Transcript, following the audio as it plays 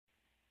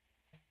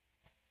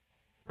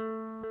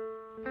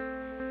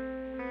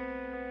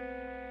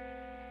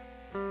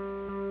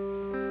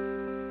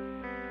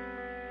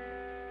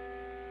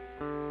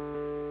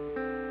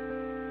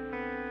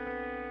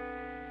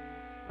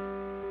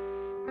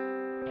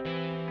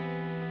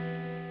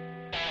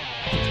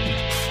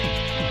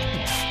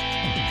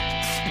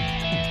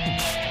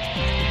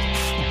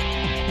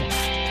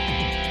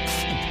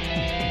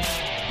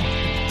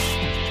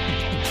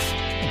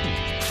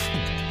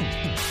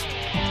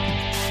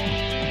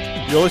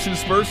You're listening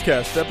to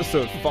Spurscast,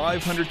 episode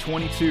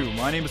 522.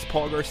 My name is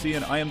Paul Garcia,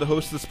 and I am the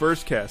host of the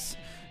Spurscast.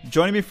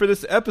 Joining me for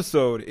this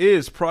episode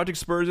is Project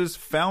Spurs'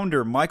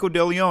 founder, Michael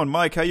DeLeon.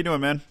 Mike, how you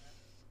doing, man?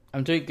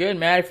 I'm doing good,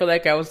 man. I feel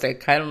like I was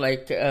in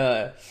like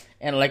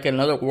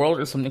another world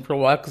or something for a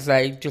while because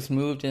I just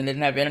moved and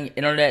didn't have any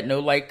internet,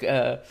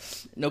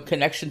 no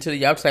connection to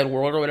the outside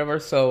world or whatever.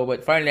 So,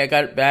 but finally I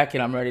got it back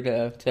and I'm ready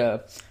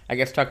to I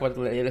guess talk about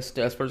the latest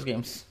Spurs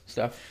games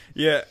stuff.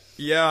 Yeah.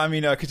 I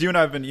mean, because you and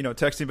I have been,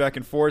 texting back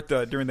and forth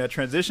during that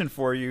transition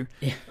for you.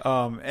 Yeah.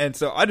 And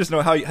so I just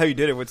know how you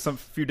did it with some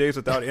few days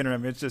without internet.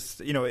 I mean, it's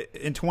just, in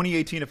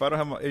 2018, if I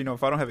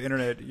don't have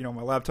internet,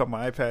 my laptop,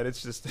 my iPad,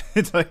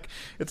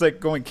 it's like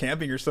going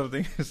camping or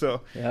something.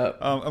 So yep.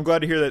 I'm glad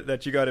to hear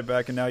that you got it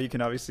back, and now you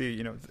can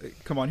obviously,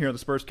 come on here on the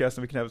Spurscast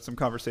and we can have some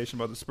conversation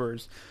about the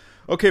Spurs.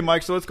 Okay,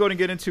 Mike, so let's go ahead and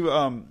get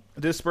into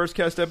this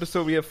Spurscast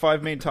episode. We have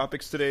 5 main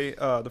topics today.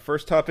 The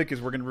first topic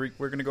is we're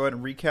gonna go ahead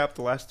and recap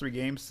the last 3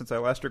 games since I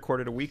last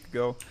recorded a week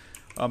ago,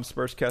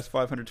 Spurscast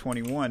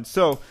 521.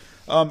 So,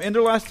 in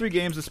their last 3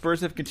 games, the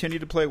Spurs have continued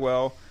to play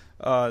well,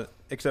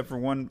 except for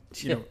one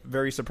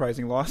very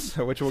surprising loss,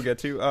 which we'll get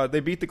to.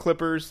 They beat the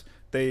Clippers.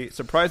 They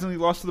surprisingly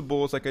lost to the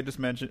Bulls, like I just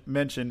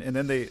mentioned, and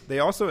then they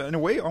also, in a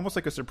way, almost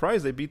like a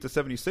surprise, they beat the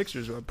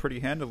 76ers pretty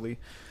handily.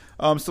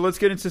 So let's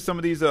get into some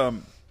of these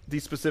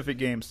specific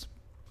games.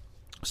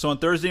 So on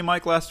Thursday,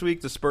 Mike, last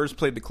week, the Spurs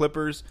played the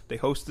Clippers. They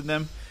hosted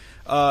them.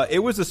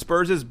 It was the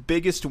Spurs'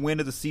 biggest win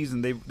of the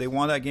season. They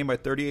won that game by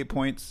 38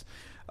 points.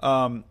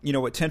 With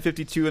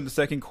 10:52 in the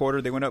second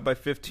quarter, they went up by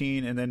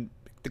 15, and then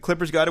the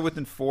Clippers got it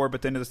within 4,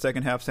 but then in the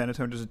second half, San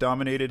Antonio just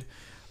dominated.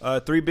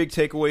 3 big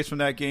takeaways from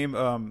that game.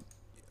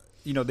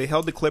 They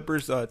held the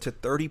Clippers to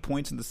 30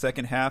 points in the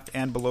second half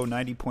and below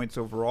 90 points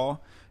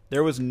overall.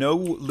 There was no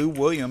Lou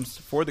Williams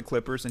for the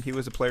Clippers, and he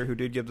was a player who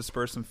did give the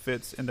Spurs some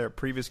fits in their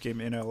previous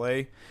game in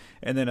L.A.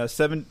 And then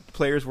 7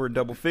 players were in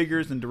double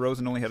figures, and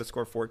DeRozan only had to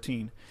score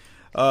 14.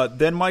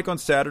 Then, Mike, on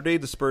Saturday,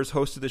 the Spurs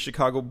hosted the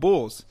Chicago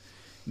Bulls.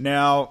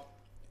 Now,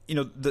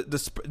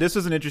 this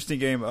is an interesting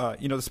game.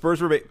 The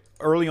Spurs were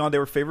early on; they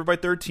were favored by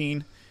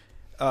 13.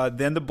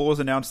 Then the Bulls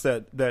announced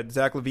that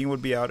Zach LaVine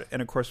would be out,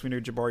 and of course we knew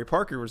Jabari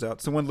Parker was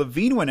out. So when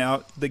LaVine went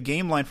out, the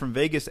game line from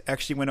Vegas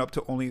actually went up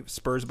to only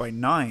Spurs by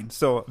 9.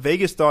 So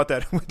Vegas thought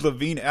that with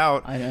LaVine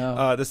out, I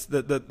know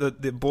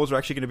the Bulls are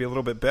actually going to be a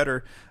little bit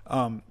better,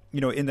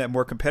 in that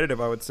more competitive,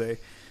 I would say.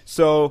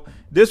 So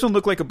this one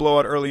looked like a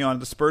blowout early on.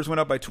 The Spurs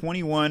went up by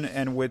 21,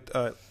 and with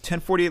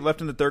 10:48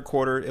 left in the third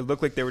quarter, it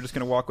looked like they were just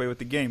going to walk away with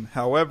the game.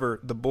 However,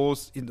 the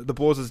Bulls'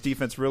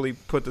 defense really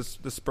put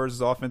the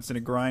Spurs' offense in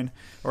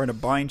a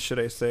bind, should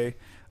I say.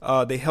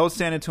 They held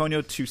San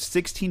Antonio to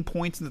 16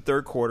 points in the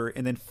third quarter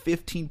and then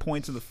 15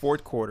 points in the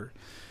fourth quarter.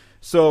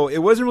 So it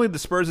wasn't really the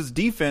Spurs'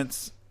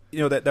 defense,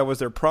 that was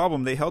their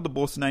problem. They held the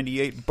Bulls to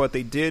 98, but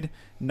they did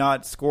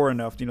not score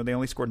enough. They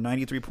only scored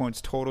 93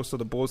 points total, so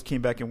the Bulls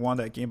came back and won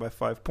that game by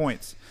 5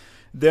 points.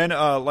 Then,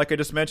 like I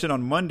just mentioned,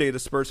 on Monday, the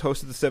Spurs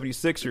hosted the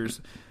 76ers.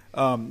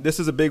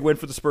 This is a big win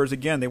for the Spurs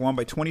again. They won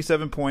by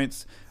 27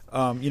 points.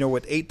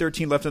 With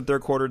 8:13 left in the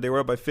third quarter, they were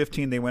up by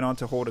 15. They went on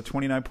to hold a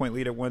 29-point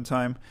lead at one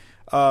time.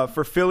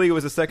 For Philly, it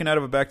was the second out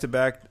of a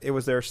back-to-back. It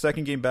was their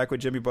second game back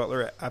with Jimmy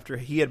Butler after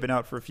he had been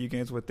out for a few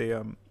games with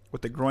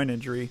the groin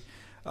injury.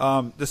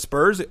 The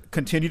Spurs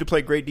continue to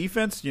play great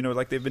defense,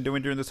 like they've been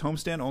doing during this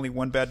homestand. Only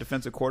one bad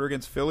defensive quarter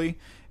against Philly,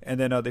 and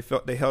then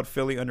they held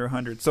Philly under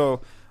 100.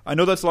 So I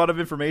know that's a lot of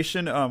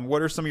information.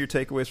 What are some of your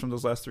takeaways from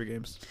those last 3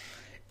 games?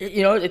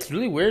 It's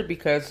really weird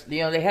because they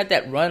had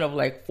that run of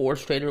like 4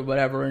 straight or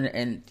whatever,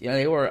 and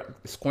they were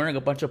scoring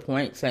a bunch of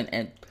points,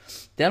 and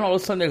then all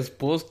of a sudden this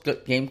Bulls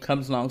game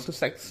comes along. So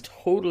it's like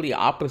totally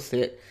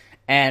opposite,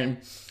 and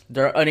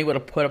they're unable to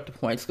put up the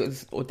points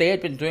because what they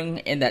had been doing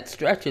in that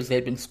stretch is they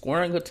had been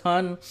scoring a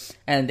ton,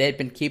 and they had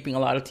been keeping a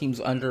lot of teams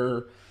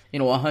under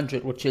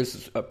 100, which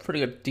is a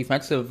pretty good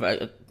defensive,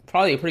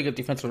 probably a pretty good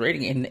defensive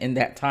rating in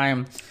that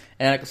time.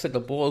 And like I said, the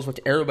Bulls, which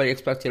everybody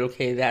expected,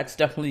 okay, that's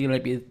definitely going to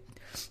be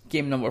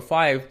game number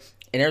 5,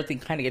 and everything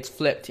kind of gets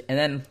flipped. And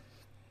then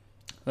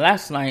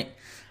last night,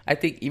 I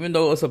think even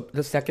though it was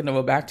the second of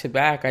a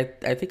back-to-back, I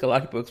think a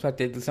lot of people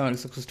expected the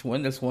 76ers to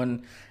win this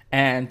one.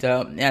 And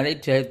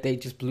they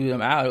just blew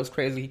them out. It was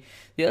crazy.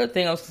 The other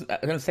thing I was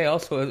going to say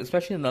also,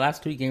 especially in the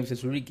last 3 games,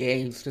 is Rudy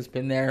Gay. He's just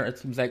been there, it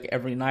seems like,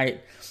 every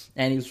night.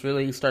 And he's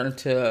really starting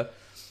to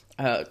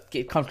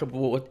get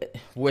comfortable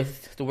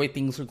with the way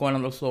things are going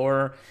on the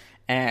floor.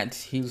 And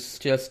he's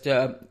just,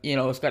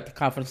 he's got the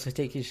confidence to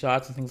take his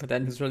shots and things like that.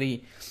 And he's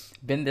really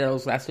been there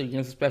those last 3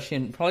 games, especially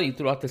and probably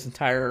throughout this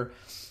entire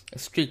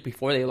streak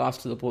before they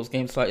lost to the Bulls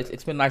game. So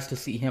it's been nice to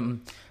see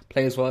him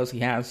play as well as he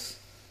has.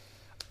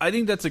 I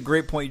think that's a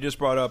great point you just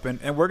brought up,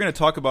 and we're going to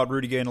talk about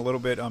Rudy Gay in a little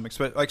bit.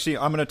 Actually,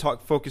 I'm going to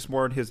focus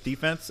more on his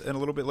defense in a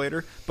little bit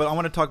later, but I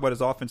want to talk about his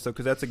offense, though,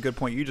 because that's a good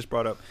point you just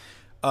brought up.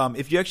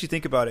 If you actually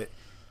think about it,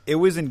 It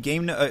was in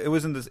game. It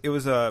was in this. It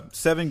was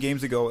 7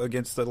 games ago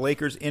against the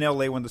Lakers in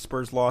LA when the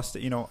Spurs lost.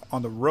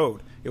 On the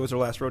road. It was their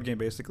last road game,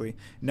 basically.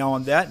 Now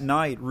on that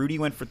night, Rudy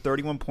went for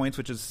 31 points,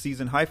 which is a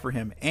season high for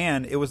him,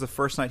 and it was the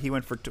first night he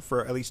went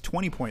for at least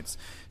 20 points.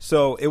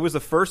 So it was the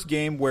first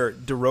game where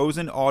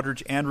DeRozan,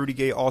 Aldridge, and Rudy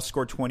Gay all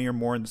scored 20 or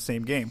more in the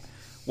same game.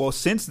 Well,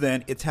 since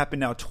then, it's happened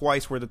now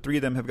twice where the three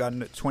of them have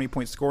gotten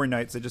 20-point scoring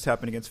nights. It just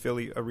happened against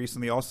Philly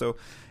recently also.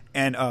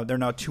 And they're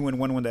now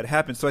 2-1 when that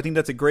happens. So I think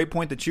that's a great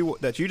point that you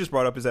just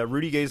brought up, is that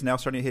Rudy Gay is now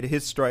starting to hit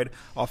his stride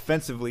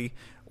offensively.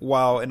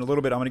 While in a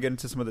little bit I'm going to get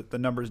into some of the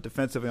numbers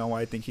defensively on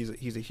why I think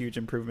he's a huge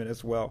improvement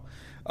as well.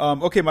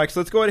 Okay, Mike. So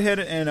let's go ahead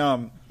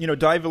and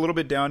dive a little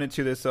bit down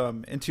into this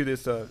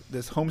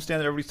homestand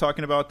that everybody's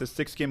talking about, this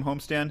 6-game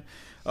homestand.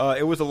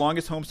 It was the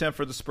longest homestand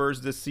for the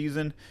Spurs this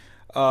season.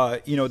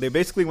 They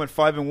basically went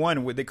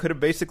 5-1. They could have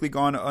basically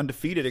gone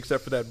undefeated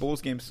except for that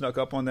Bulls game snuck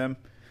up on them.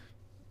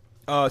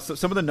 So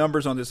some of the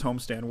numbers on this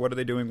homestand, what are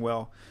they doing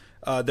well?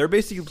 They're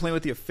basically playing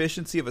with the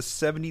efficiency of a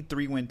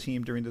 73-win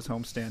team during this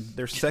homestand.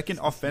 They're second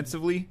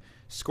offensively,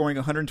 scoring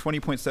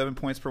 120.7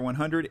 points per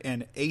 100,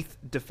 and 8th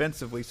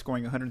defensively,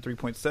 scoring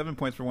 103.7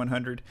 points per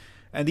 100.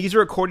 And these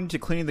are according to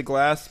Cleaning the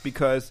Glass,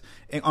 because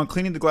on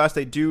Cleaning the Glass,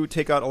 they do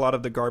take out a lot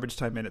of the garbage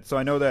time minutes. So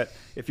I know that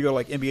if you go to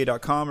like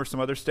NBA.com or some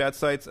other stat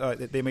sites,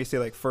 they may say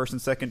like first and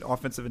second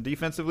offensive and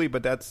defensively,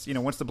 but that's,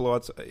 once the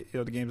blowouts,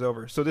 the game's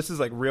over. So this is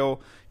like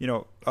real,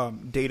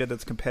 data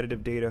that's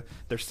competitive data.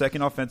 They're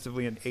second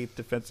offensively and 8th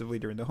defensively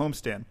during the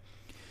homestand.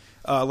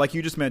 Like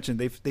you just mentioned,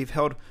 they've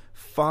held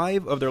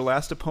 5 of their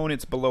last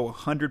opponents below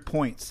 100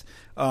 points.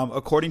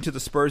 According to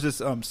the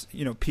Spurs'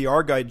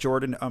 PR guy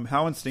Jordan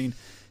Howenstein,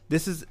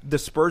 the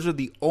Spurs are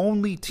the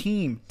only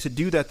team to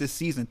do that this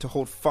season, to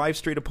hold 5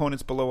 straight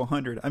opponents below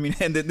 100. I mean,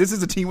 and this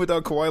is a team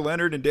without Kawhi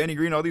Leonard and Danny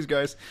Green, all these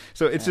guys.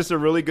 So it's just a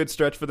really good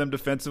stretch for them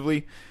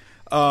defensively.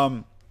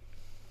 One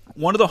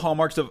of the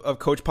hallmarks of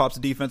Coach Pop's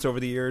defense over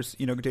the years,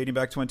 dating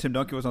back to when Tim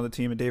Duncan was on the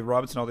team and Dave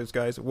Robinson, all these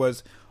guys,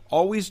 was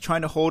always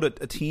trying to hold a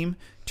team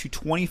to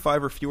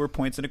 25 or fewer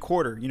points in a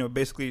quarter.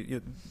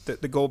 Basically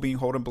the goal being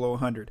hold them below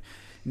 100.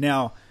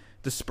 Now,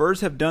 the Spurs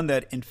have done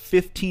that in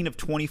 15 of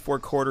 24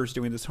 quarters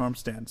during this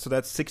homestand. So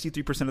that's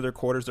 63% of their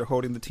quarters they're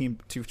holding the team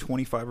to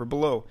 25 or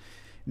below.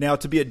 Now,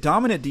 to be a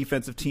dominant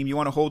defensive team, you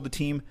want to hold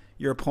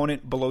your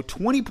opponent below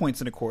 20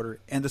 points in a quarter,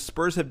 and the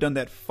Spurs have done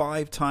that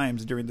 5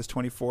 times during this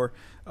 24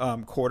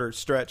 quarter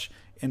stretch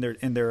in their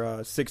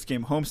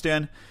 6-game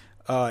homestand.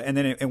 And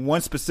then in one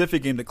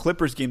specific game, the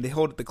Clippers game, they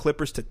hold the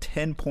Clippers to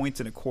 10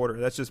 points in a quarter.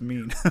 That's just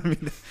mean. I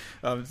mean,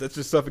 that's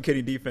just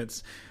suffocating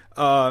defense.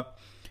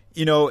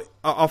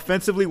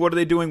 Offensively, what are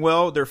they doing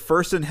well? They're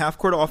first in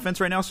half-court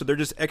offense right now, so they're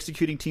just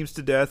executing teams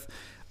to death.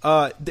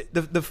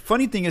 The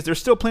funny thing is they're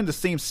still playing the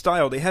same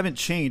style. They haven't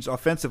changed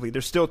offensively.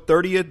 They're still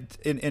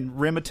 30th in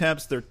rim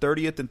attempts, they're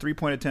 30th in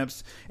three-point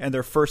attempts, and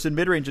they're first in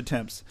mid-range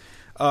attempts.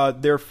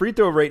 Their free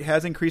throw rate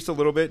has increased a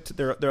little bit.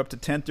 They're up to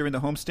 10th during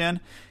the homestand.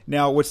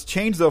 Now, what's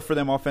changed, though, for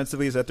them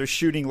offensively is that they're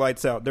shooting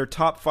lights out. They're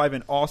top 5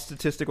 in all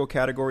statistical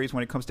categories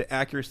when it comes to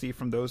accuracy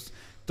from those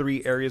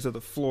 3 areas of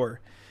the floor.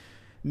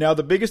 Now,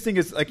 the biggest thing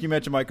is, like you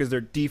mentioned, Mike, is their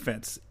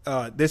defense.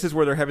 This is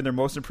where they're having their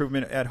most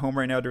improvement at home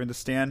right now during the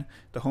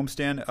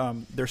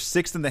homestand. They're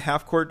 6th in the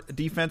half-court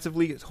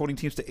defensively, holding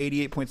teams to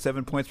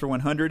 88.7 points per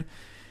 100.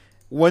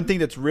 One thing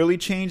that's really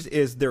changed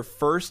is they're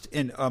first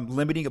in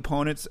limiting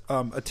opponents'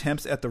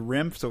 attempts at the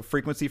rim, so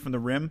frequency from the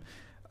rim.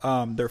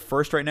 They're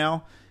first right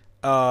now.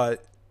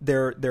 They're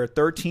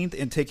 13th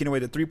in taking away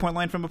the three-point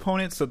line from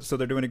opponents, so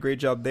they're doing a great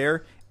job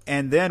there.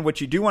 And then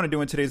what you do want to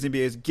do in today's NBA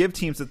is give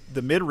teams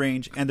the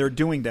mid-range, and they're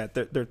doing that.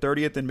 They're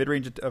 30th in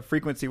mid-range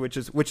frequency, which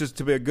is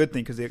to be a good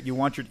thing, because you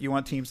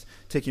want teams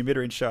taking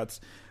mid-range shots.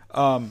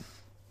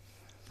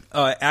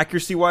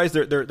 Accuracy-wise,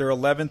 they're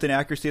 11th in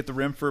accuracy at the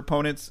rim for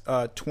opponents,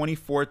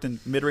 24th in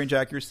mid-range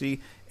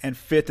accuracy, and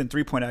 5th in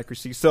three-point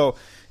accuracy. So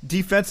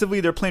defensively,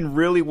 they're playing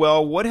really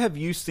well. What have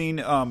you seen?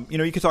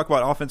 You can talk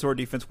about offense or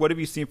defense. What have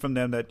you seen from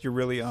them that you're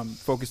really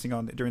focusing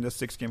on during this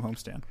 6-game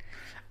homestand?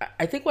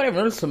 I think what I've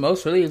noticed the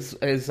most really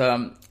is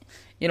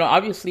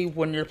obviously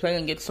when you're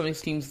playing against some of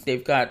these teams,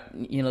 they've got,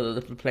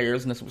 the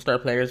players and the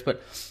superstar players,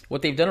 but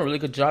what they've done a really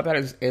good job at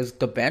is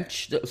the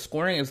bench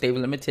scoring, is they've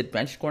limited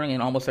bench scoring in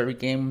almost every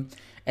game.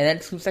 And then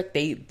it seems like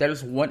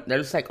there's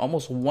like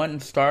almost one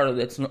starter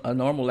that's a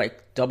normal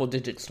like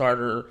double-digit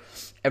starter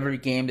every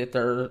game that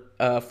they're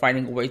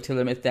finding a way to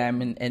limit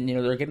them, and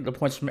they're getting the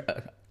points from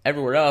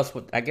everywhere else.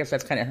 But I guess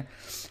that's kind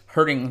of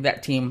hurting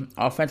that team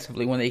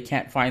offensively when they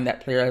can't find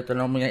that player that they're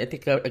normally. I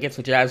think against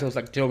the Jazz it was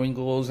like Joe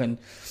Ingles, and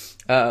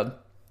the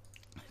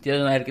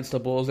other night against the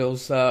Bulls it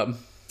was I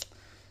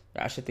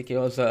think it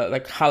was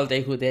like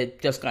Holiday, who they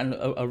had just gotten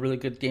a really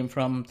good game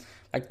from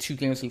like 2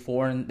 games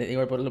before, and they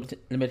were able to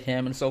limit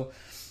him. And so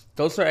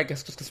those are, I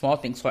guess, just the small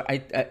things. So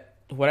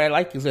what I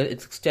like is that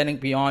it's extending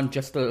beyond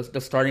just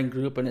the starting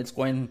group, and it's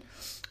going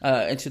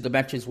into the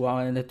bench as well,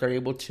 and that they're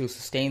able to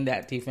sustain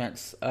that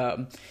defense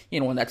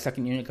when that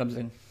second unit comes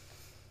in.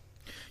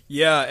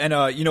 Yeah, and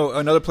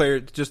another player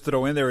just to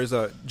throw in there is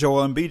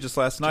Joel Embiid. Just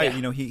last night,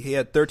 Yeah. he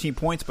had 13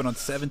 points, but on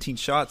 17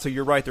 shots. So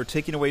you're right; they're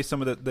taking away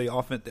some of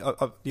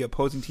the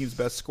opposing team's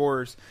best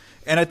scorers.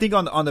 And I think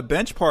on the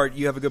bench part,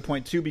 you have a good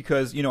point too,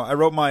 because I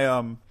wrote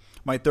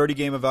my 30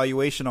 game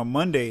evaluation on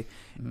Monday,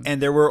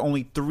 and there were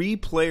only 3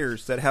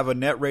 players that have a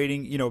net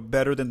rating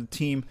better than the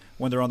team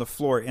when they're on the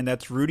floor, and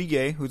that's Rudy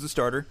Gay, who's a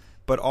starter,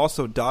 but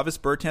also Davis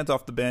Bertans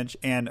off the bench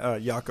and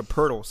Jakob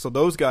Poeltl. So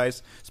those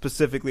guys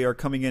specifically are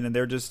coming in, and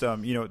they're just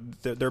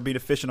they're being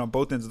efficient on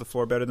both ends of the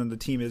floor, better than the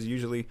team is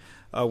usually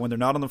when they're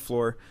not on the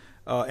floor.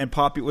 And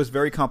Poppy was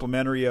very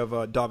complimentary of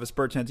Davis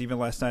Bertans even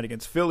last night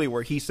against Philly,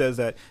 where he says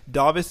that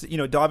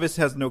Davis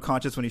has no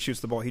conscience when he shoots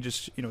the ball. He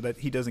just that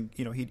he doesn't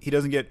he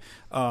doesn't get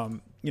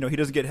he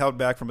doesn't get held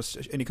back from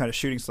any kind of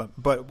shooting slump.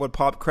 But what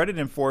Pop credited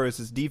him for is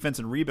his defense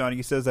and rebounding.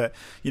 He says that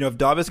if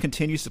Davis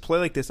continues to play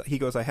like this, he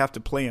goes, I have to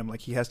play him.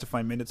 Like, he has to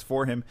find minutes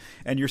for him.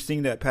 And you're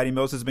seeing that Patty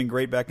Mills has been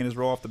great back in his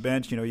role off the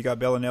bench. You got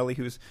Bellinelli,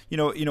 who's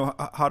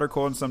hot or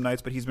cold on some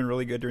nights, but he's been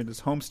really good during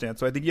this homestand.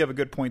 So I think you have a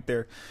good point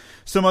there.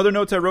 Some other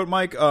notes I wrote,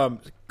 Mike,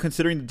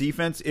 considering the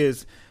defense,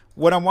 is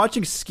what I'm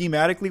watching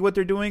schematically. What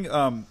they're doing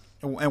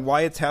and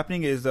why it's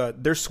happening is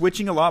they're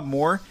switching a lot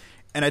more.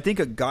 And I think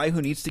a guy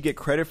who needs to get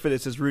credit for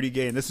this is Rudy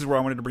Gay, and this is where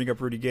I wanted to bring up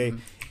Rudy Gay. Mm-hmm.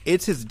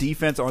 It's his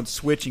defense on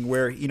switching,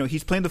 where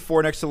he's playing the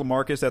 4 next to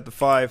LaMarcus at the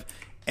 5,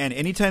 and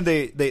anytime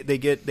they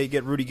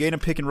get Rudy Gay to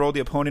pick and roll the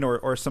opponent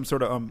or some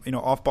sort of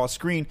off ball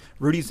screen,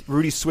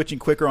 Rudy's switching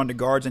quicker onto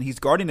guards, and he's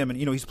guarding them, and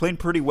he's playing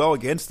pretty well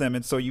against them,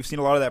 and so you've seen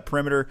a lot of that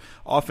perimeter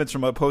offense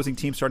from opposing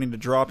teams starting to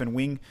drop and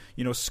wing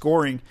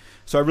scoring.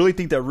 So I really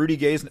think that Rudy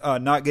Gay's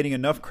not getting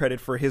enough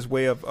credit for his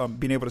way of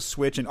being able to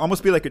switch and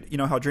almost be like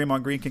how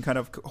Draymond Green can kind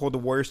of hold the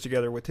Warriors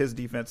together with his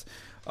defense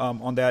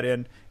on that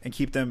end and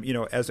keep them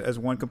as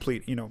one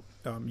complete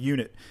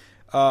unit.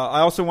 I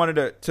also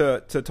wanted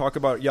to talk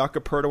about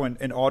Jakob Poeltl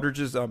and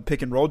Aldridge's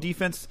pick and roll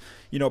defense.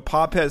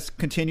 Pop has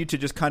continued to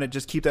just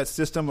keep that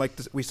system like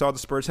we saw the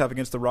Spurs have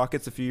against the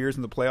Rockets a few years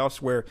in the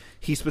playoffs, where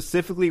he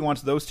specifically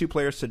wants those 2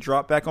 players to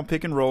drop back on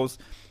pick and rolls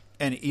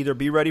and either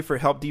be ready for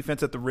help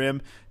defense at the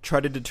rim, try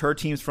to deter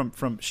teams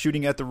from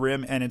shooting at the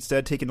rim, and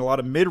instead taking a lot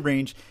of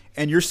mid-range.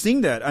 And you're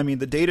seeing that. I mean,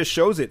 the data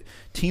shows it.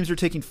 Teams are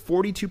taking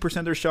 42%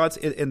 of their shots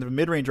in the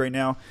mid-range right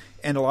now,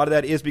 and a lot of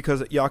that is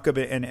because Jakob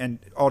and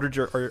Aldridge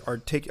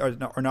are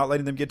not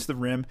letting them get to the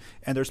rim,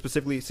 and they're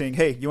specifically saying,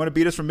 hey, you want to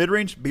beat us from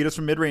mid-range? Beat us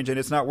from mid-range. And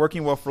it's not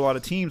working well for a lot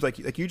of teams, like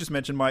you just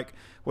mentioned, Mike,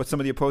 with some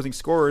of the opposing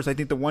scorers. I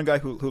think the one guy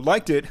who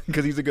liked it,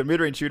 because he's a good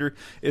mid-range shooter,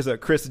 is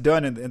Chris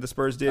Dunn, and the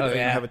Spurs did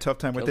have a tough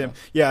time with him.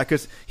 Yeah,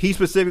 because he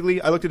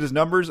specifically, I looked at his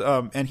numbers,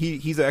 and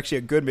he's actually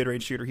a good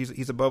mid-range shooter.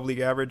 He's above league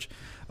average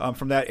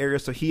from that area,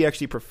 so he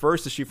actually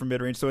prefers to shoot from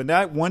mid-range. So in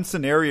that one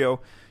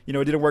scenario, it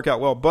didn't work out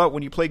well. But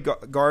when you play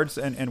guards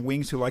and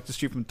wings who like to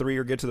shoot from 3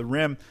 or get to the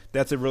rim,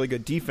 that's a really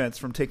good defense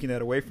from taking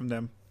that away from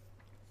them.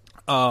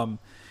 And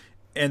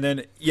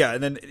then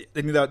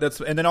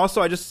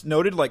also I just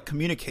noted like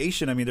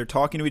communication. I mean, they're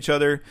talking to each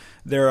other.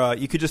 They're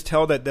you could just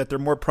tell that they're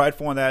more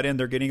prideful on that end.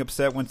 They're getting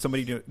upset when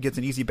somebody gets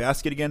an easy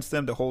basket against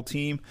them, the whole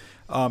team.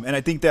 And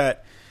I think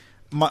that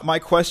my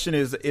question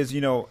is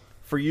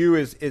for you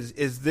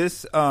is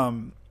this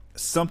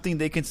something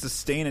they can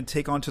sustain and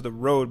take onto the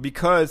road?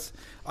 Because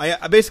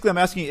I'm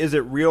asking, is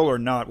it real or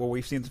not, what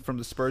we've seen from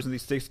the Spurs in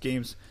these 6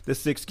 games,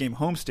 this 6-game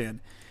homestand?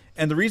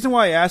 And the reason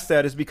why I ask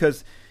that is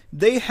because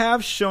they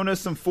have shown us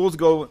some fool's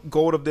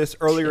gold of this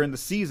earlier in the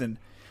season.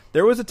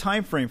 There was a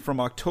time frame from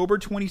October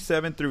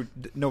 27th through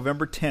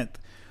November 10th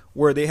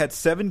where they had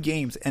 7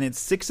 games, and in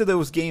 6 of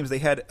those games they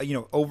had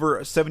over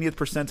 70th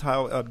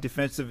percentile of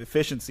defensive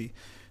efficiency.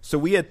 So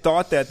we had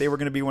thought that they were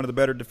going to be one of the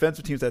better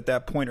defensive teams at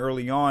that point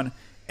early on.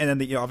 And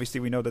then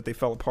obviously we know that they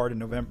fell apart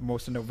in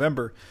most of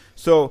November.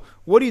 So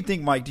what do you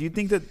think, Mike? Do you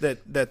think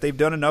that they've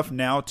done enough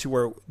now to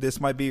where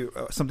this might be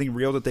something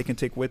real that they can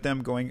take with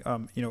them going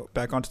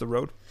back onto the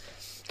road?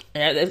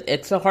 Yeah,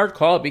 it's a hard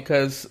call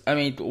because I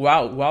mean,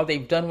 while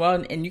they've done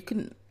well,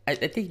 and I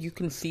think you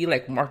can see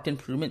like marked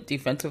improvement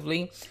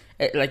defensively,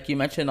 like you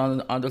mentioned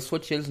on the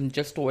switches and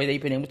just the way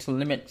they've been able to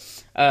limit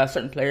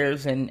certain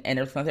players and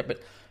everything like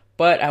that.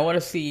 But I want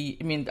to see.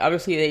 I mean,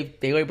 obviously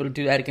they were able to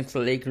do that against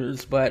the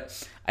Lakers,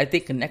 but I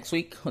think next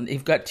week when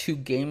they've got 2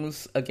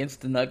 games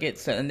against the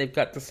Nuggets and they've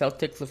got the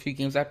Celtics a few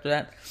games after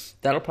that.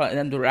 That'll probably, and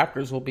then the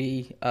Raptors will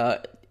be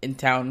in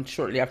town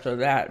shortly after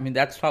that. I mean,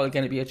 that's probably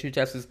going to be a true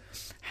test is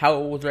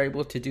how they're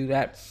able to do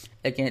that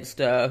against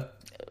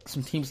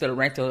some teams that are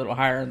ranked a little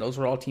higher, and those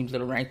are all teams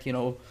that are ranked,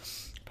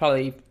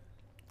 probably.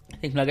 I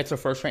think Nuggets are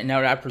first right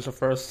now. Raptors are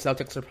first.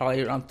 Celtics are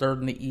probably around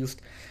 3rd in the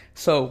East.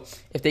 So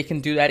if they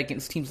can do that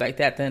against teams like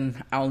that,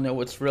 then I'll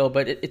know it's real.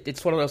 But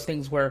it's one of those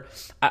things where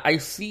I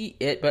see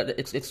it, but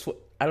it's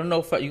I don't know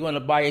if you want to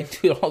buy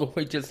into it all the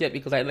way just yet,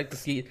 because I'd like to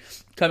see it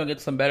come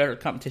against some better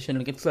competition.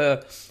 Against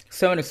the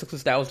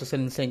 76ers, that was just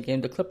an insane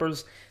game. The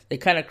Clippers, they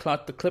kind of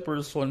caught the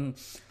Clippers when,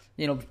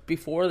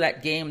 before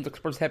that game, the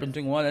Clippers had been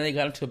doing well, and they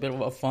got into a bit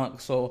of a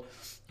funk. So,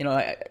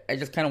 I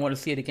just kind of want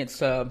to see it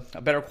against a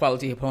better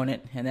quality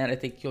opponent, and then I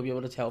think you'll be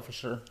able to tell for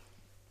sure.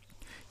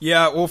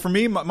 Yeah, well, for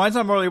me, mine's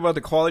not really about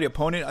the quality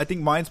opponent. I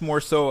think mine's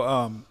more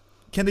so,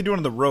 can they do it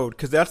on the road?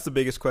 Because that's the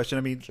biggest question.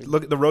 I mean,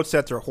 look, the road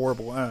stats are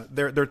horrible.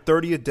 They're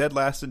 30th dead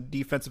last in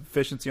defensive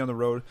efficiency on the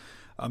road,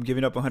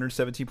 giving up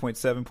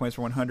 117.7 points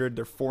for 100.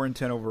 They're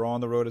 4-10 overall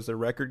on the road as their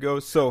record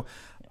goes. So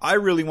I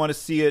really want to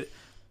see it.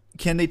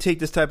 Can they take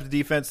this type of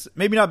defense?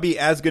 Maybe not be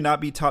as good, not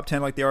be top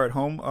 10 like they are at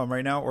home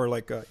right now, or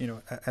like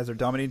as they're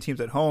dominating teams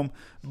at home,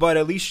 but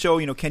at least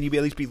show can you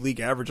at least be league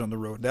average on the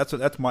road?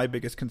 That's my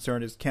biggest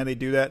concern is can they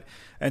do that?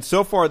 And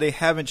so far they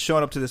haven't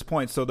shown up to this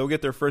point, so they'll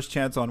get their first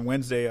chance on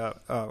Wednesday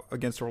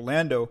against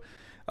Orlando.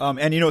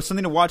 And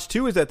something to watch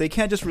too is that they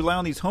can't just rely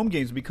on these home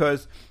games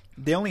because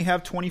they only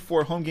have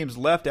 24 home games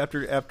left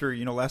after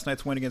last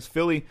night's win against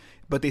Philly,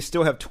 but they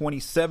still have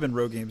 27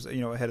 road games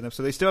ahead of them.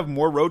 So they still have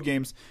more road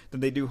games than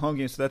they do home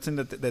games. So that's in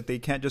that they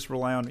can't just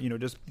rely on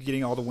just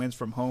getting all the wins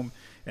from home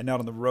and not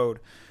on the road.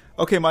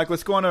 Okay, Mike,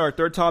 let's go on to our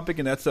third topic,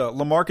 and that's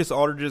LaMarcus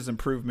Aldridge's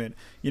improvement.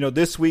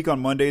 This week on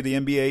Monday, the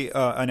NBA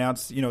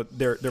announced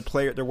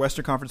their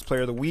Western Conference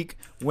Player of the Week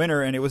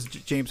winner, and it was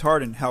James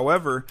Harden.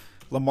 However,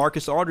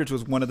 LaMarcus Aldridge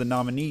was one of the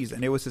nominees,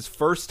 and it was his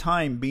first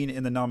time being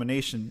in the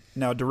nomination.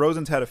 Now,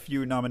 DeRozan's had a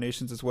few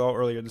nominations as well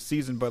earlier this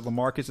season, but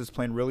LaMarcus is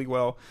playing really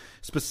well,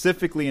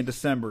 specifically in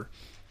December.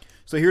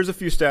 So here's a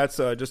few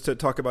stats just to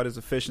talk about his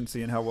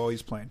efficiency and how well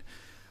he's playing.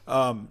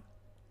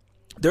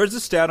 There's a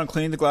stat on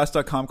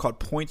cleaningtheglass.com called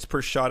points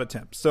per shot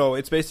attempt. So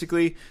it's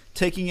basically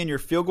taking in your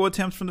field goal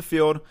attempts from the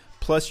field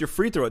plus your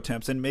free throw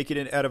attempts and making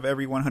it out of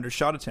every 100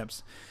 shot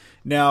attempts.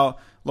 Now,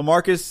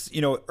 LaMarcus,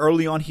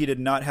 early on he did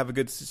not have a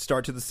good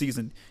start to the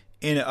season.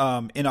 In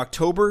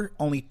October,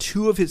 only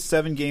 2 of his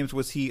 7 games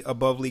was he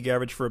above league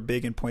average for a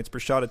big in points per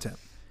shot attempt.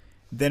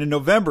 Then in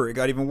November, it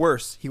got even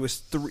worse. He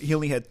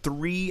only had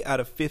 3 out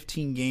of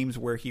 15 games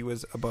where he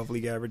was above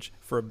league average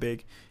for a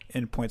big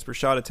in points per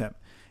shot attempt.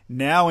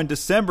 Now in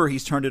December,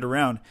 he's turned it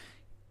around.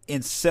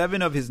 In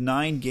 7 of his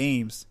 9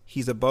 games,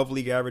 he's above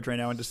league average right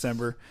now in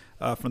December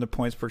from the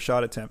points per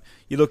shot attempt.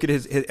 You look at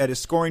his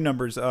scoring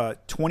numbers,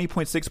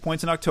 20.6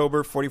 points in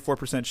October,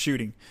 44%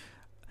 shooting.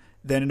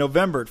 Then in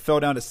November, it fell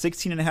down to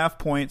 16.5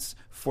 points,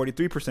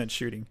 43%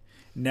 shooting.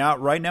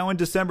 Right now in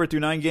December,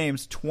 through 9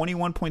 games,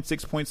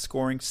 21.6 points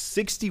scoring,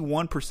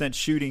 61%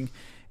 shooting,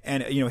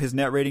 and his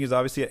net rating is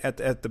obviously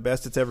at the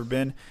best it's ever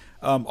been.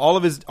 All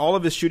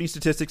of his shooting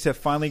statistics have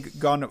finally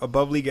gone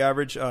above league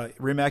average.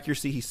 Rim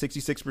accuracy, he's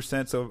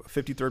 66%, so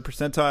 53rd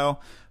percentile.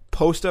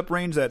 Post up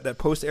range, that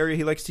post area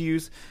he likes to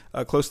use,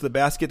 close to the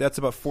basket, that's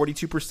about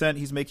 42%.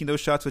 He's making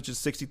those shots, which is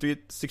 63rd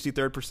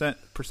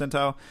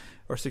percentile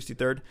or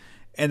 63rd.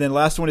 And then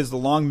last one is the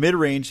long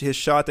mid-range, his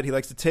shot that he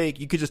likes to take.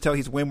 You could just tell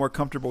he's way more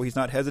comfortable. He's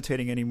not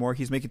hesitating anymore.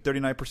 He's making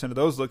 39% of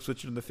those looks,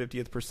 which is in the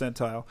 50th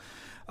percentile.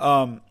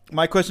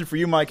 My question for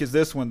you, Mike, is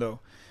this one, though.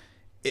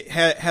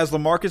 Has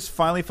LaMarcus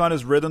finally found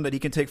his rhythm that he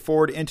can take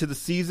forward into the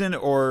season,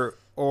 or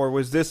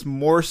was this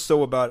more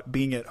so about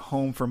being at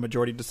home for a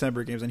majority of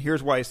December games? And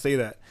here's why I say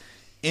that.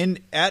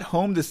 At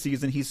home this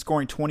season, he's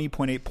scoring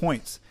 20.8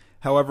 points.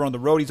 However, on the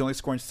road, he's only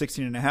scoring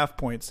 16.5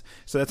 points.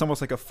 So that's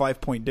almost like a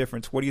 5-point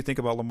difference. What do you think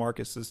about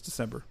LaMarcus this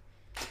December?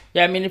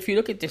 Yeah, I mean, if you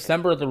look at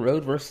December, the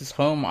road versus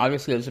home,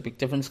 obviously there's a big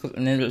difference.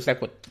 And then there's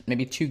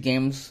maybe 2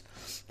 games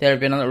that have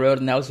been on the road,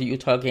 and that was a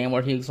Utah game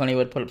where he was only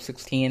able to put up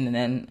 16, and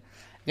then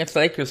against the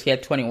Lakers he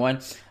had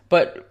 21.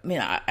 But I mean,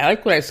 I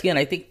like what I see, and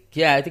I think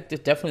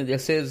that definitely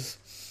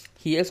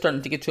he is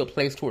starting to get to a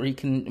place to where he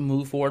can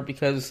move forward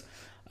because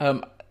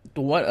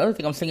the one other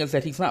thing I'm saying is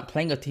that he's not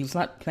playing a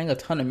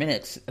ton of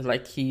minutes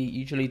like he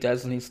usually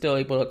does, and he's still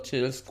able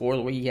to score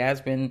the way he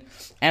has been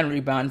and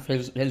rebound.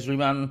 His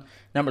rebound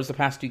numbers the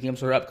past 2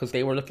 games are up because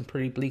they were looking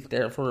pretty bleak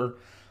there for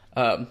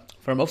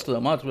most of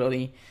the month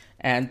really,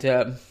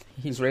 and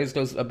he's raised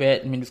those a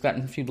bit. I mean, he's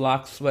gotten a few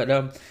blocks, but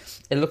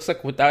it looks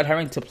like without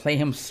having to play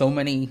him so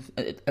many,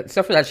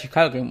 except for that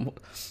Chicago game,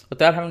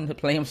 without having to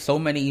play him so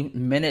many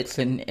minutes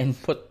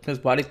and put his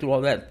body through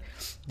all that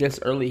this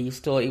early, he's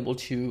still able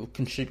to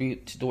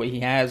contribute to the way he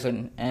has,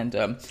 and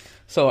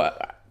so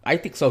I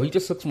think so. He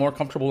just looks more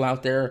comfortable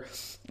out there,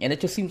 and it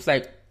just seems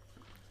like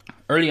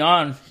early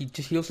on he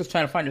was just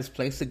trying to find his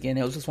place again.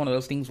 It was just one of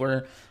those things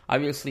where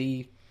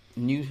obviously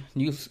new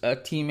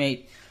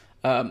teammate,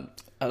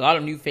 a lot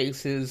of new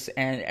faces,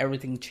 and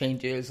everything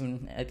changes,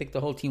 and I think the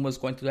whole team was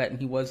going through that, and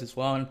he was as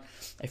well, and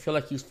I feel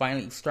like he's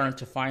finally starting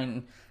to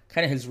find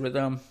kind of his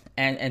rhythm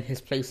and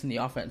his place in the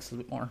offense a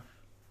little bit more.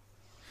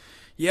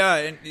 Yeah,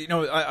 and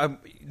I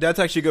that's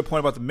actually a good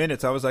point about the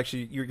minutes.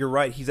 You're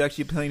right. He's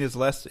actually playing his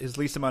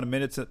least amount of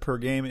minutes per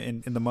game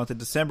in the month of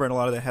December, and a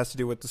lot of that has to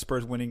do with the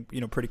Spurs winning,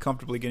 pretty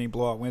comfortably, getting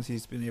blowout wins.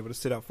 He's been able to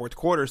sit out fourth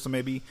quarter, so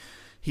maybe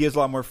he is a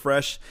lot more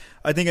fresh.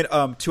 I think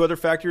 2 other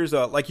factors,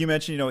 like you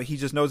mentioned, he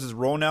just knows his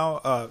role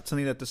now.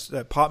 Something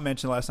that Pop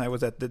mentioned last night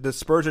was that the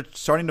Spurs are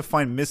starting to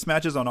find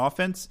mismatches on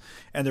offense,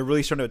 and they're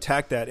really starting to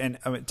attack that and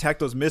attack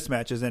those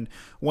mismatches. And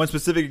one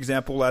specific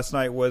example last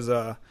night was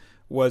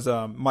was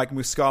Mike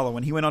Muscala.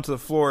 When he went onto the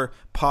floor,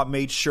 Pop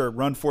made sure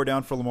run 4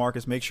 down for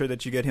LaMarcus, make sure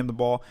that you get him the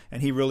ball,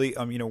 and he really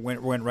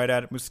went right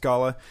at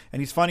Muscala.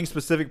 And he's finding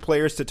specific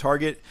players to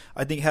target.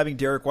 I think having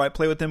Derek White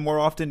play with him more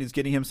often is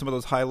getting him some of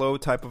those high-low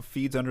type of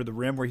feeds under the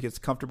rim where he gets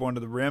comfortable under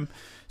the rim.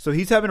 So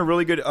he's having a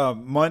really good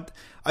month.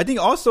 I think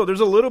also there's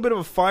a little bit of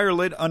a fire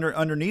lit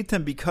underneath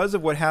him because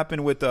of what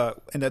happened with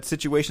in that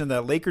situation in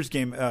that Lakers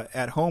game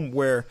at home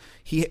where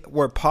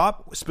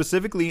Pop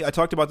specifically, I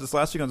talked about this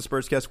last week on the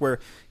Spurscast, where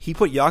he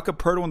put Jakob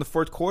Poeltl in the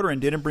fourth quarter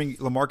and didn't bring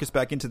LaMarcus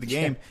back into the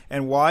game.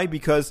 And why?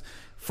 Because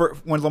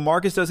when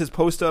LaMarcus does his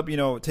post up, he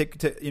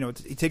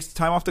takes the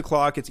time off the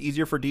clock. It's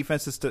easier for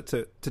defenses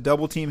to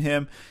double team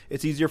him.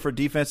 It's easier for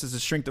defenses to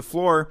shrink the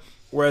floor.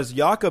 Whereas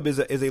Jakob is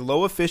a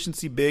low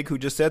efficiency big who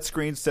just sets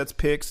screens, sets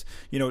picks,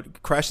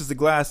 crashes the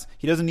glass.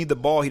 He doesn't need the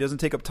ball. He doesn't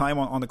take up time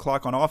on the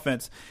clock on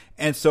offense.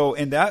 And so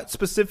in that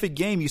specific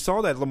game, you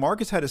saw that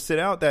LaMarcus had to sit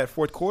out that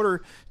fourth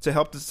quarter to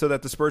help so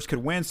that the Spurs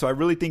could win. So I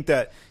really think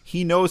that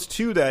he knows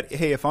too that,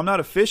 hey, if I'm not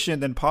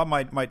efficient, then Pop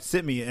might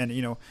sit me, and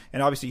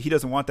and obviously he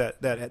doesn't want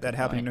that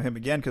happening to him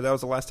again, because that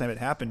was the last time it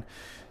happened.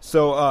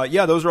 So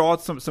those are all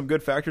some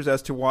good factors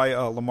as to why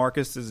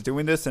LaMarcus is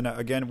doing this. And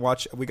again,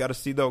 we got to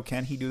see though,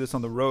 can he do this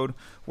on the road,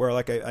 where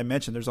like I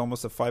mentioned, there's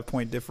almost a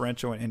 5-point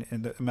differential in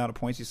the amount of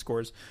points he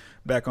scores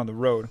back on the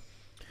road.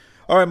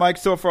 All right, Mike.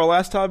 So for our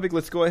last topic,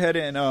 let's go ahead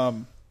and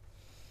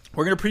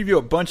we're going to preview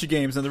a bunch of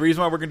games. And the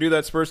reason why we're going to do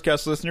that,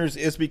 Spurscast listeners,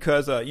 is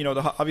because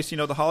obviously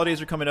the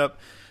holidays are coming up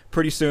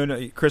pretty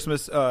soon.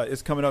 Christmas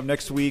is coming up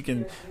next week,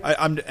 and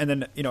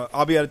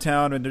I'll be out of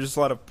town, and there's just a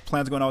lot of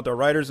plans going on with our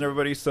writers and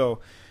everybody. So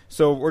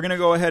we're going to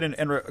go ahead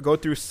and go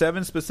through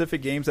 7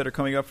 specific games that are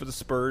coming up for the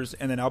Spurs,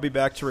 and then I'll be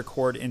back to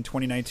record in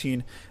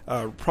 2019,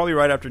 probably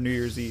right after New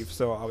Year's Eve.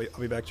 So I'll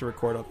be back to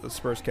record the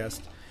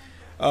Spurscast.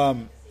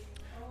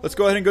 Let's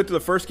go ahead and go to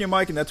the first game,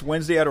 Mike, and that's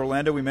Wednesday at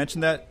Orlando. We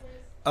mentioned that.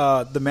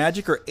 The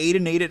Magic are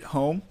 8-8 at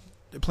home.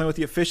 They're playing with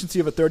the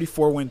efficiency of a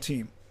 34-win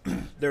team.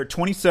 They're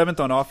 27th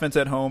on offense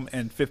at home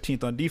and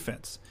 15th on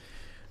defense.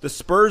 The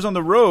Spurs on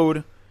the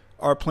road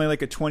are playing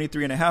like a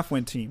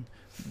 23.5-win team.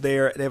 They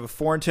have a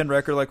 4-10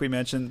 record, like we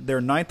mentioned.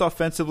 They're 9th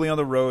offensively on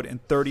the road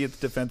and 30th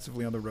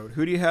defensively on the road.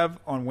 Who do you have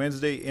on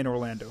Wednesday in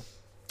Orlando?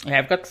 Yeah,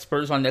 I've got the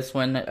Spurs on this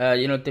one.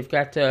 They've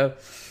got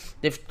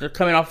they're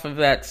coming off of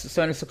that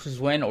 76ers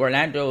win.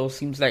 Orlando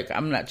seems like,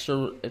 I'm not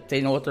sure if they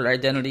know what their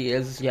identity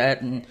is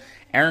yet. And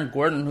Aaron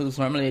Gordon, who's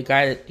normally a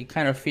guy that you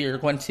kind of fear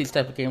going to these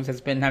type of games,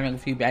 has been having a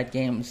few bad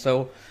games.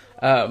 So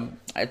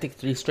I think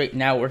 3 straight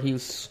now where he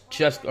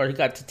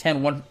got to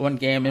 10 one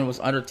game and was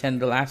under 10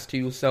 the last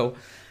 2. So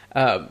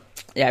I've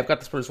got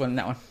the Spurs winning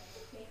that one.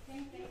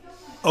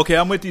 Okay,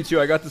 I'm with you too.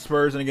 I got the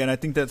Spurs, and again, I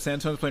think that San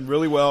Antonio's playing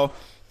really well.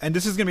 And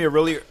this is going to be a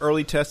really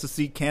early test to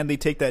see, can they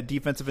take that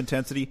defensive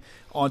intensity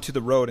onto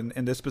the road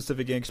in this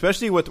specific game,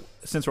 especially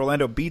since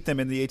Orlando beat them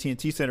in the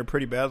AT&T Center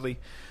pretty badly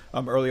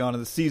early on in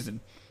the season.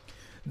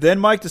 Then,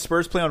 Mike, the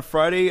Spurs play on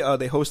Friday.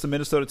 They host the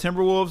Minnesota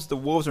Timberwolves. The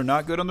Wolves are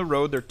not good on the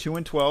road. They're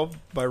 2-12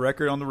 by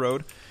record on the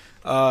road.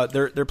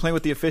 They're playing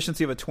with the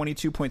efficiency of a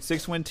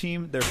 22.6 win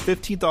team. They're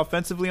 15th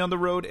offensively on the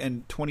road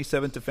and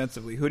 27th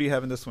defensively. Who do you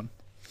have in this one?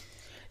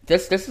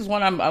 This is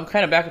one I'm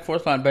kind of back and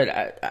forth on, but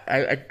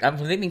I'm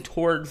leaning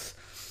towards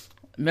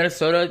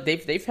Minnesota.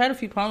 They've had a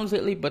few problems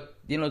lately, but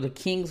the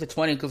Kings, it's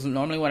funny because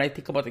normally when I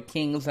think about the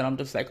Kings and I'm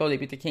just like, oh, they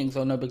beat the Kings,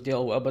 oh, no big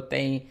deal. Well, but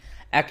the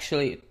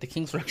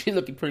Kings were actually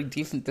looking pretty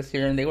decent this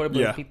year, and they were able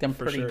to beat them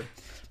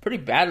pretty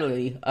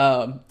badly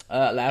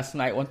last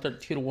night,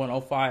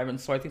 132-105, and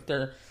so I think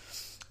they're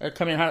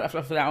coming out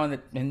after that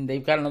one, and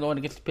they've got another one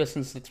against the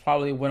Pistons. It's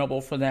probably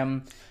winnable for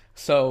them.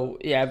 So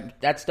yeah,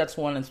 that's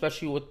one,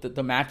 especially with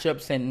the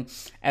matchups, and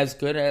as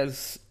good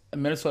as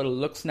Minnesota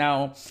looks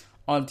now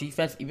on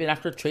defense, even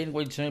after trading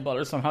away Jimmy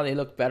Butler, somehow they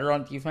look better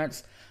on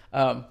defense.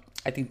 I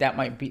think that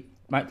might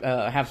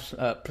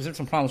present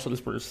some problems for the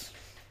Spurs.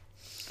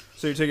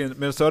 So you're taking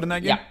Minnesota in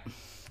that game? Yeah.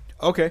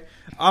 Okay.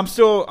 I'm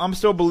still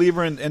a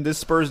believer in this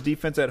Spurs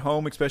defense at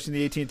home, especially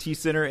in the AT&T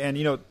Center. And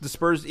the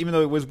Spurs, even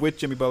though it was with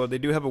Jimmy Butler, they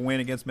do have a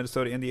win against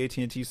Minnesota in the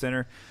AT&T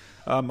Center.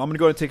 I'm going to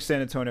go and take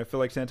San Antonio. I feel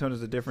like San Antonio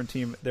is a different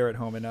team there at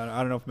home, and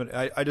I don't know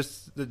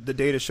if the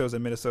data shows that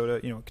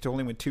Minnesota, to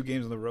only win 2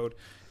 games on the road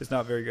is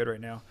not very good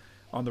right now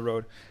on the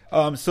road.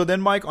 So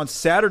then, Mike, on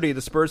Saturday,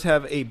 the Spurs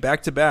have a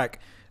back-to-back.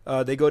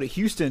 They go to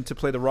Houston to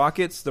play the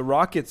Rockets. The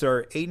Rockets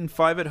are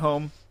 8-5 at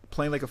home,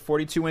 playing like a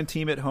 42-win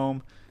team at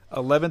home,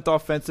 11th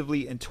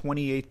offensively and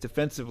 28th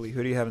defensively.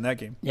 Who do you have in that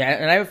game? Yeah,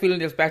 and I have a feeling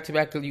this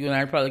back-to-back, you and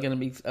I are probably going to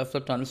be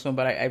flipped on this one,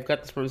 but I've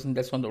got the Spurs in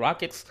this one. The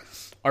Rockets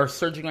are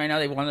surging right now.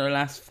 They've won their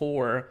last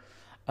 4,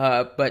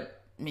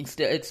 but I mean,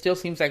 it still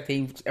seems like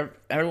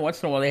every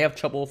once in a while they have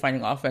trouble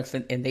finding offense,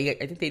 and I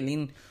think they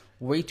lean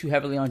way too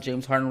heavily on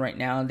James Harden right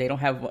now, and they don't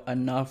have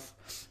enough.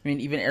 I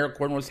mean, even Eric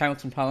Gordon was having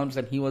some problems,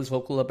 and he was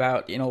vocal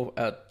about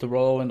the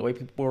role and the way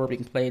people were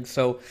being played.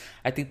 So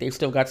I think they've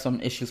still got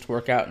some issues to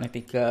work out, and I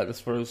think the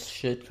Spurs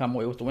should come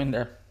away with the win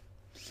there.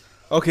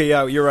 Okay,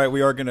 yeah, you're right.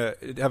 We are going to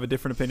have a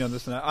different opinion on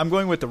this. I'm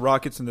going with the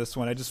Rockets in this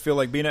one. I just feel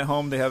like being at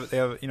home,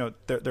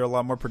 they're a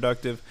lot more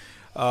productive.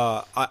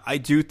 I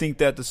do think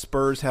that the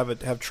Spurs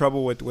have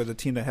trouble with a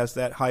team that has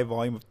that high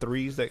volume of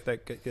threes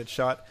that get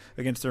shot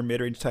against their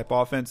mid-range type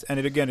offense. And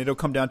it'll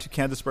come down to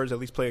can the Spurs at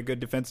least play a good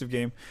defensive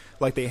game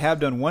like they have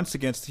done once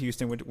against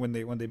Houston when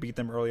they beat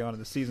them early on in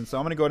the season. So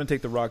I'm going to go ahead and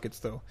take the Rockets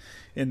though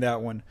in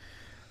that one.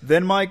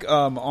 Then Mike,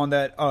 on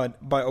that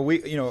by a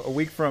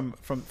week from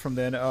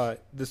then,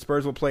 the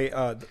Spurs will play.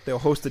 They'll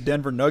host the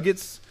Denver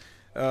Nuggets.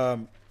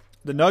 The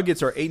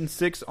Nuggets are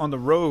 8-6 on the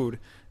road.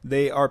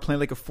 They are playing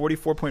like a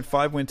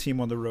 44.5 win team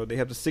on the road. They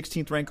have the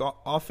 16th ranked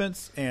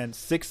offense and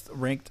 6th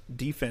ranked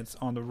defense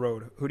on the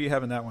road. Who do you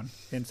have in that one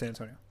in San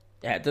Antonio?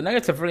 Yeah, the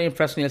Nuggets have really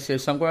impressed me this year,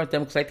 so I'm going with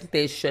them because I think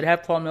they should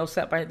have Paul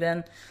Millsap by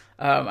then.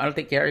 I don't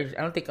think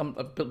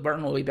Bill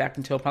Burton will be back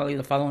until probably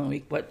the following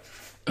week, but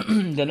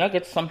the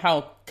Nuggets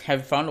somehow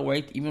have found a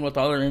way, even with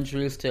all their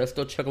injuries, to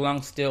still chug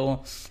along,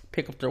 still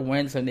pick up their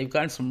wins, and they've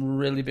gotten some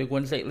really big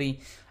wins lately.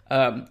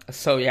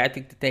 So yeah, I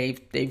think that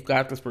they've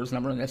got the Spurs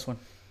number in this one.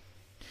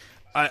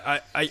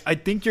 I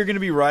think you're going to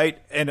be right,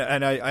 and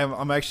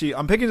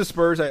I'm picking the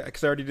Spurs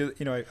because I already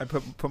did. I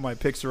put my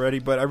picks already,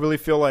 but I really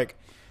feel like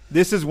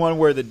this is one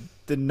where the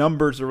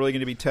numbers are really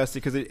going to be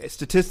tested because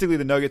statistically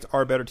the Nuggets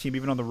are a better team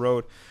even on the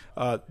road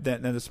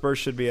than the Spurs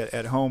should be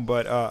at home.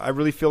 But I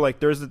really feel like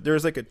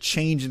there's like a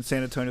change in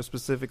San Antonio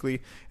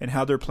specifically and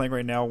how they're playing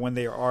right now when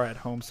they are at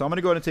home. So I'm going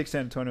to go ahead and take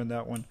San Antonio in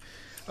that one.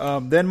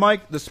 Then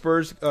Mike, the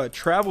Spurs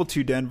travel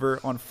to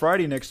Denver on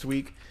Friday next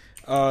week.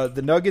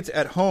 The Nuggets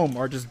at home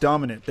are just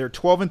dominant. They're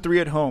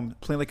 12-3 at home,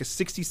 playing like a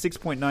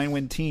 66.9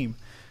 win team.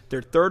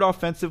 They're third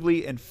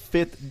offensively and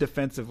fifth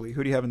defensively.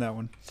 Who do you have in that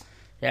one?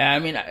 Yeah, I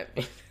mean,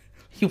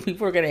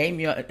 people are gonna hate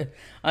me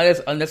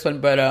on this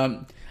one, but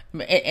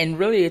and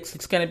really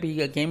it's gonna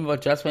be a game of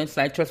adjustments.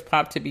 I trust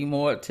Pop to be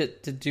more to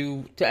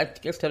have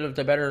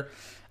the better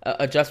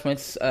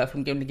adjustments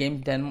from game to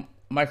game than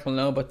Mike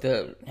Malone, but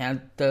the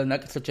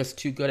Nuggets are just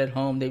too good at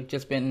home. They've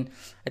just been,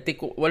 I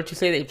think, what did you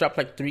say? They've dropped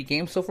like 3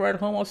 games so far at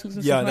home all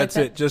season? Yeah, that's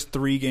it. Just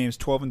 3 games,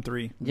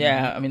 12-3.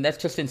 Yeah, I mean, that's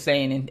just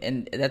insane,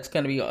 and that's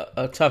going to be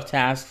a tough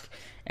task.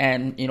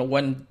 And,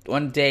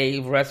 one day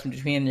rest in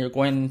between, you're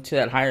going to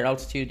that higher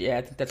altitude. Yeah,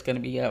 I think that's going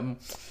to be, I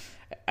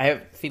have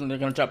a feeling they're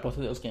going to drop both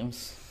of those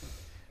games.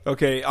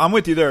 Okay, I'm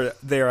with you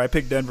there. I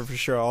picked Denver for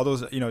sure. All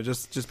those,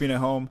 just being at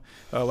home,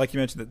 like you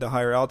mentioned, the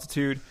higher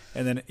altitude,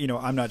 and then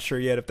I'm not sure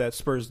yet if that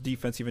Spurs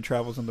defense even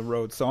travels on the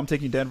road. So I'm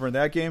taking Denver in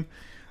that game.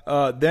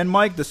 Then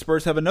Mike, the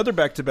Spurs have another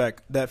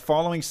back-to-back. That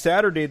following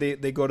Saturday,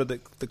 they go to the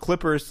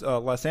Clippers,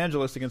 Los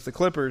Angeles against the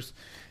Clippers.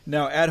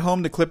 Now at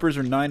home, the Clippers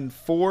are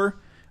 9-4,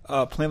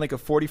 playing like a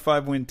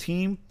 45-win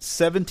team,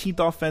 17th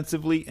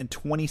offensively and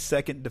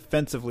 22nd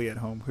defensively at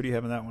home. Who do you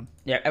have in that one?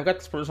 Yeah, I've got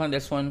the Spurs on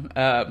this one.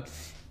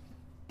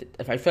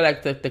 I feel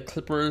like the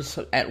Clippers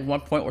at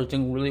one point were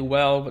doing really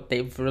well, but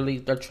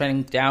they're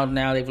trending down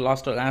now. They've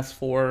lost their last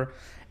 4,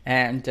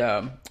 and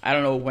I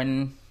don't know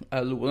when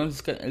Lou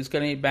Williams is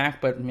going to be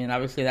back, but I mean,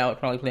 obviously that would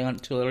probably play on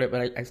too little bit,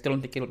 but I still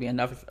don't think it'll be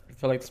enough. I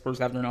feel like the Spurs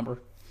have their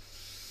number.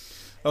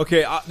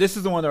 Okay, this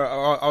is the one that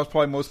I was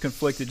probably most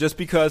conflicted, just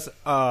because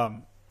I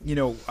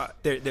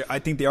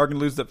think they are going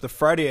to lose the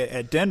Friday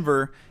at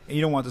Denver, and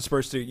you don't want the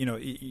Spurs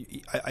to,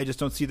 I just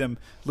don't see them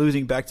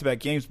losing back-to-back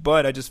games.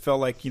 But I just felt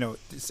like,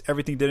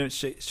 everything didn't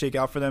shake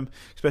out for them,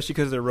 especially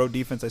because of their road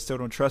defense. I still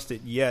don't trust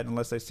it yet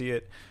unless I see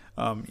it,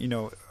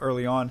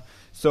 early on.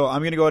 So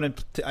I'm going to go ahead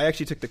and I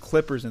actually took the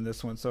Clippers in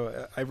this one.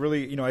 So I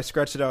really, I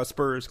scratched it out,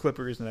 Spurs,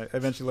 Clippers, and I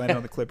eventually landed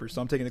on the Clippers.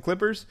 So I'm taking the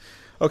Clippers.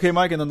 Okay,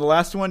 Mike, and then the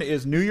last one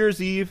is New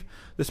Year's Eve.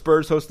 The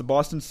Spurs host the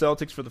Boston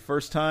Celtics for the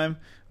first time.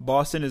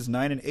 Boston is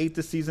 9-8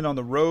 this season on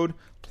the road,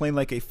 playing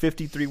like a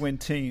 53-win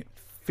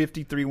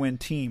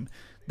team.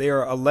 They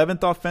are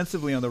 11th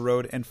offensively on the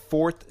road and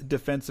 4th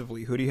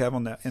defensively. Who do you have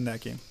in that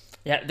game?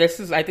 Yeah,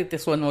 I think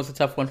this one was a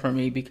tough one for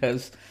me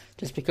because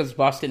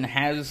Boston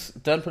has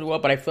done pretty well,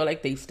 but I feel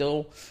like they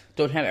still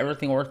don't have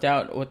everything worked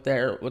out with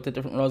the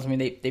different roles. I mean,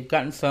 they've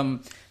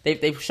gotten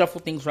they've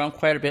shuffled things around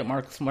quite a bit.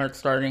 Marcus Smart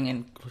starting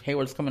and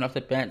Hayward's coming off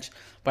the bench,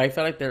 but I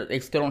feel like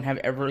they still don't have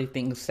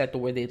everything set the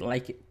way they'd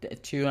like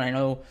it to. And I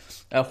know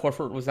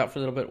Horford was out for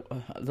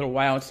a little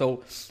while,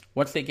 so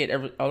once they get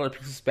all their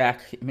pieces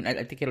back, I mean,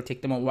 I think it'll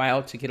take them a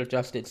while to get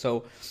adjusted.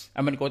 So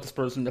I'm going to go with the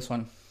Spurs in this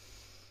one.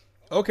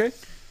 Okay.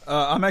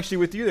 I'm actually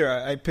with you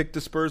there. I picked the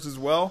Spurs as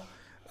well.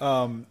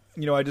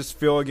 I just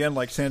feel, again,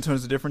 like San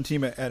Antonio's a different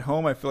team at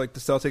home. I feel like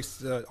the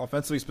Celtics,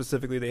 offensively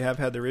specifically, they have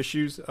had their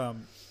issues,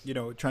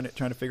 trying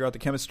to figure out the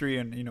chemistry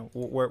and,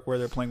 where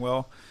they're playing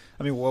well.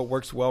 I mean, what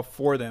works well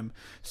for them.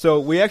 So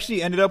we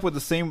actually ended up with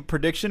the same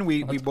prediction.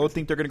 We both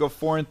think they're going to go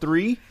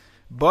 4-3.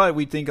 But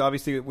we think,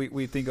 obviously,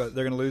 we think they're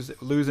going to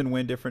lose and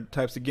win different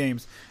types of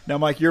games. Now,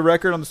 Mike, your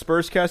record on the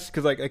Spurs cast,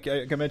 because like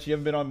I mentioned, you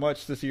haven't been on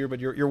much this year,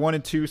 but you're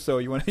 1-2, so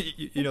you want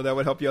to, that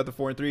would help you out the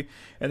 4-3.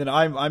 And then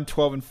I'm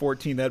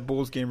 12-14. That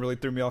Bulls game really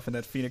threw me off in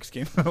that Phoenix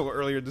game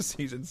earlier this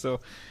season.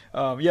 So,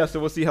 so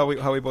we'll see how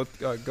we both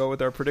go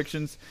with our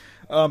predictions.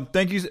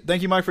 Thank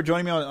you, Mike, for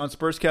joining me on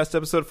Spurscast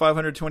episode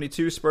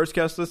 522.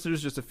 Spurscast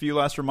listeners, just a few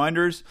last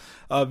reminders.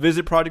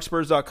 Visit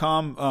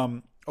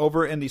ProjectSpurs.com.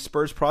 over in the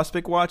Spurs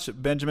Prospect Watch,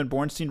 Benjamin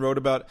Bornstein wrote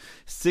about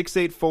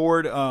 6'8"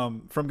 forward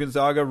from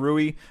Gonzaga,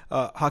 Rui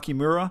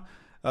Hakimura.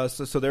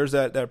 So there's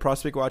that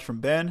Prospect Watch from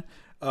Ben.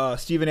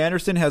 Steven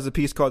Anderson has a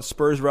piece called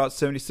Spurs Route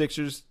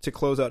 76ers to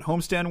close out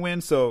homestand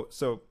win. So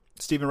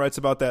Steven writes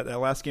about that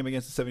last game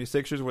against the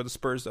 76ers where the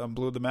Spurs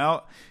blew them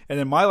out. And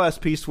then my last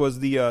piece was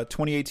the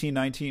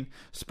 2018-19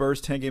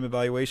 Spurs 10-game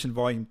evaluation,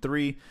 Volume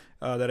 3,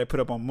 that I put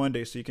up on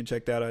Monday, so you can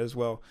check that out as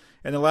well.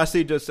 And then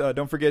lastly, just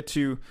don't forget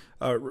to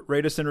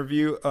rate us and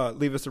review,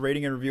 leave us a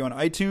rating and review on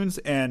iTunes.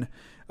 And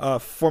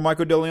for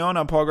Michael DeLeon,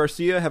 I'm Paul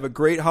Garcia. Have a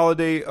great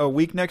holiday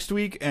week next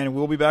week, and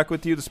we'll be back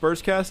with you, the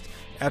Spurscast,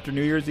 after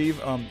New Year's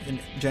Eve in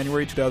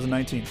January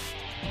 2019.